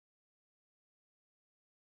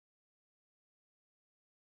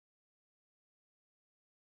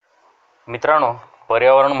मित्रांनो,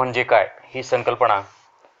 पर्यावरण म्हणजे काय ही संकल्पना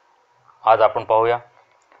आज आपण पाहूया.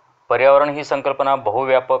 पर्यावरण ही संकल्पना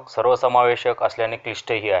बहुव्यापक, सर्वसमावेशक असल्याने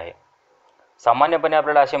क्लिष्टही आहे. सामान्यपणे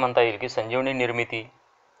आपल्याला असे म्हणता येईल की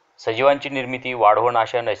सजीवांची निर्मिती, वाढवण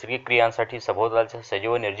अशा नैसर्गिक क्रियांसाठी सभोवतालच्या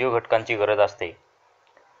सजीव व निर्जीव घटकांची गरज असते.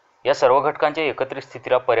 या सर्व घटकांच्या एकत्रित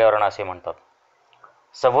स्थितीला पर्यावरण असे म्हणतात.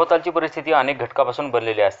 सभोवतालची परिस्थिती अनेक घटकांपासून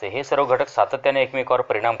बनलेली असते. हे सर्व घटक सातत्याने एकमेकावर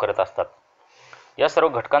परिणाम करत असतात. या सर्व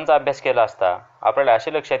घटकांचा अभ्यास केला असता आपल्याला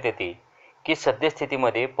असे लक्षात येते की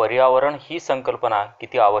सद्यस्थितीमध्ये पर्यावरण ही संकल्पना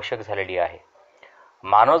किती आवश्यक झालेली आहे.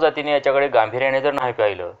 मानवजातीने याच्याकडे गांभीर्याने जर नाही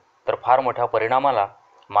पाहिलं तर फार मोठ्या परिणामाला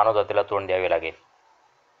मानवजातीला तोंड द्यावे लागेल.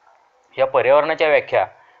 या पर्यावरणाच्या व्याख्या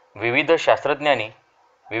विविध शास्त्रज्ञांनी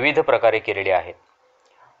विविध प्रकारे केलेल्या आहेत.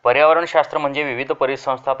 पर्यावरणशास्त्र म्हणजे विविध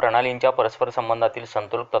परिसंस्था प्रणालींच्या परस्पर संबंधातील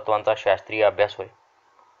संतुलित तत्वांचा शास्त्रीय अभ्यास होय.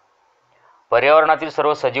 पर्यावरणातील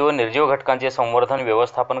सर्व सजीव व निर्जीव घटकांचे संवर्धन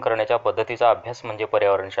व्यवस्थापन करण्याच्या पद्धतीचा अभ्यास म्हणजे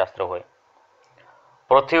पर्यावरणशास्त्र होय.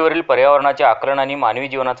 पृथ्वीवरील पर्यावरणाचे आकलन आणि मानवी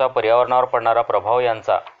जीवनाचा पर्यावरणावर पडणारा प्रभाव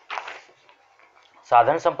यांचा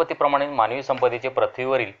साधनसंपत्तीप्रमाणे मानवी संपत्तीचे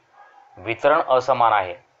पृथ्वीवरील वितरण असमान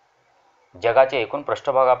आहे. जगाच्या एकूण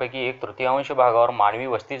पृष्ठभागापैकी 1/3 भागावर मानवी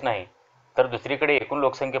वस्तीच नाही तर दुसरीकडे एकूण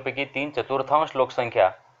लोकसंख्येपैकी 3/4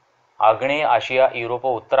 लोकसंख्या आग्नेय आशिया, युरोप व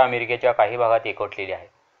उत्तर अमेरिकेच्या काही भागात एकवटलेली आहे.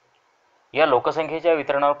 या लोकसंख्येच्या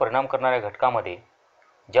वितरणावर परिणाम करणाऱ्या घटकामध्ये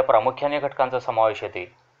ज्या प्रामुख्याने घटकांचा समावेश होते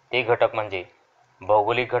ते घटक म्हणजे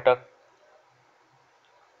भौगोलिक घटक,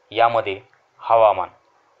 यामध्ये हवामान.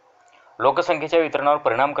 लोकसंख्येच्या वितरणावर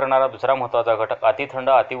परिणाम करणारा दुसरा महत्त्वाचा घटक अतिथंड,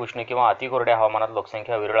 अतिउष्ण किंवा अतिकोरड्या हवामानात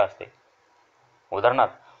लोकसंख्या विरळ असते.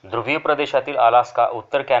 उदाहरणार्थ, ध्रुवीय प्रदेशातील अलास्का,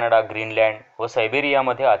 उत्तर कॅनडा, ग्रीनलँड व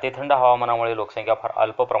सायबेरियामध्ये अतिथंड हवामानामुळे लोकसंख्या फार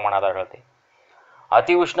अल्प प्रमाणात आढळते.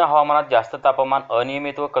 अतिउष्ण हवामानात जास्त तापमान,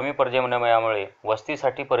 अनियमित व कमी पर्जन्यमानामुळे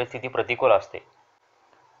वस्तीसाठी परिस्थिती प्रतिकूल असते.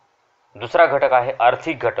 दुसरा घटक आहे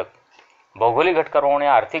आर्थिक घटक. भौगोलिक घटकाप्रमाणे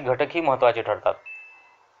आर्थिक घटकही महत्त्वाचे ठरतात.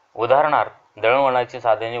 उदाहरणार्थ, दळणवळणाची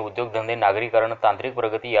साधने, उद्योगधंदे, नागरीकरण, तांत्रिक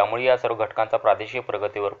प्रगती यामुळे या सर्व घटकांचा प्रादेशिक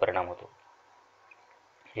प्रगतीवर परिणाम होतो.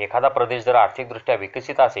 एखादा प्रदेश जर आर्थिकदृष्ट्या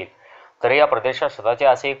विकसित असेल तर या प्रदेशात स्वतःचे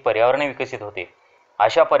असे एक पर्यावरण विकसित होते.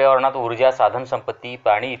 अशा पर्यावरणात ऊर्जा, साधनसंपत्ती,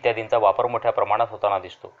 पाणी इत्यादींचा वापर मोठ्या प्रमाणात होताना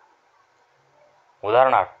दिसतो.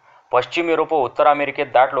 उदाहरणार्थ, पश्चिम युरोप व उत्तर अमेरिकेत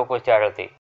दाट लोकवस्ती आढळते.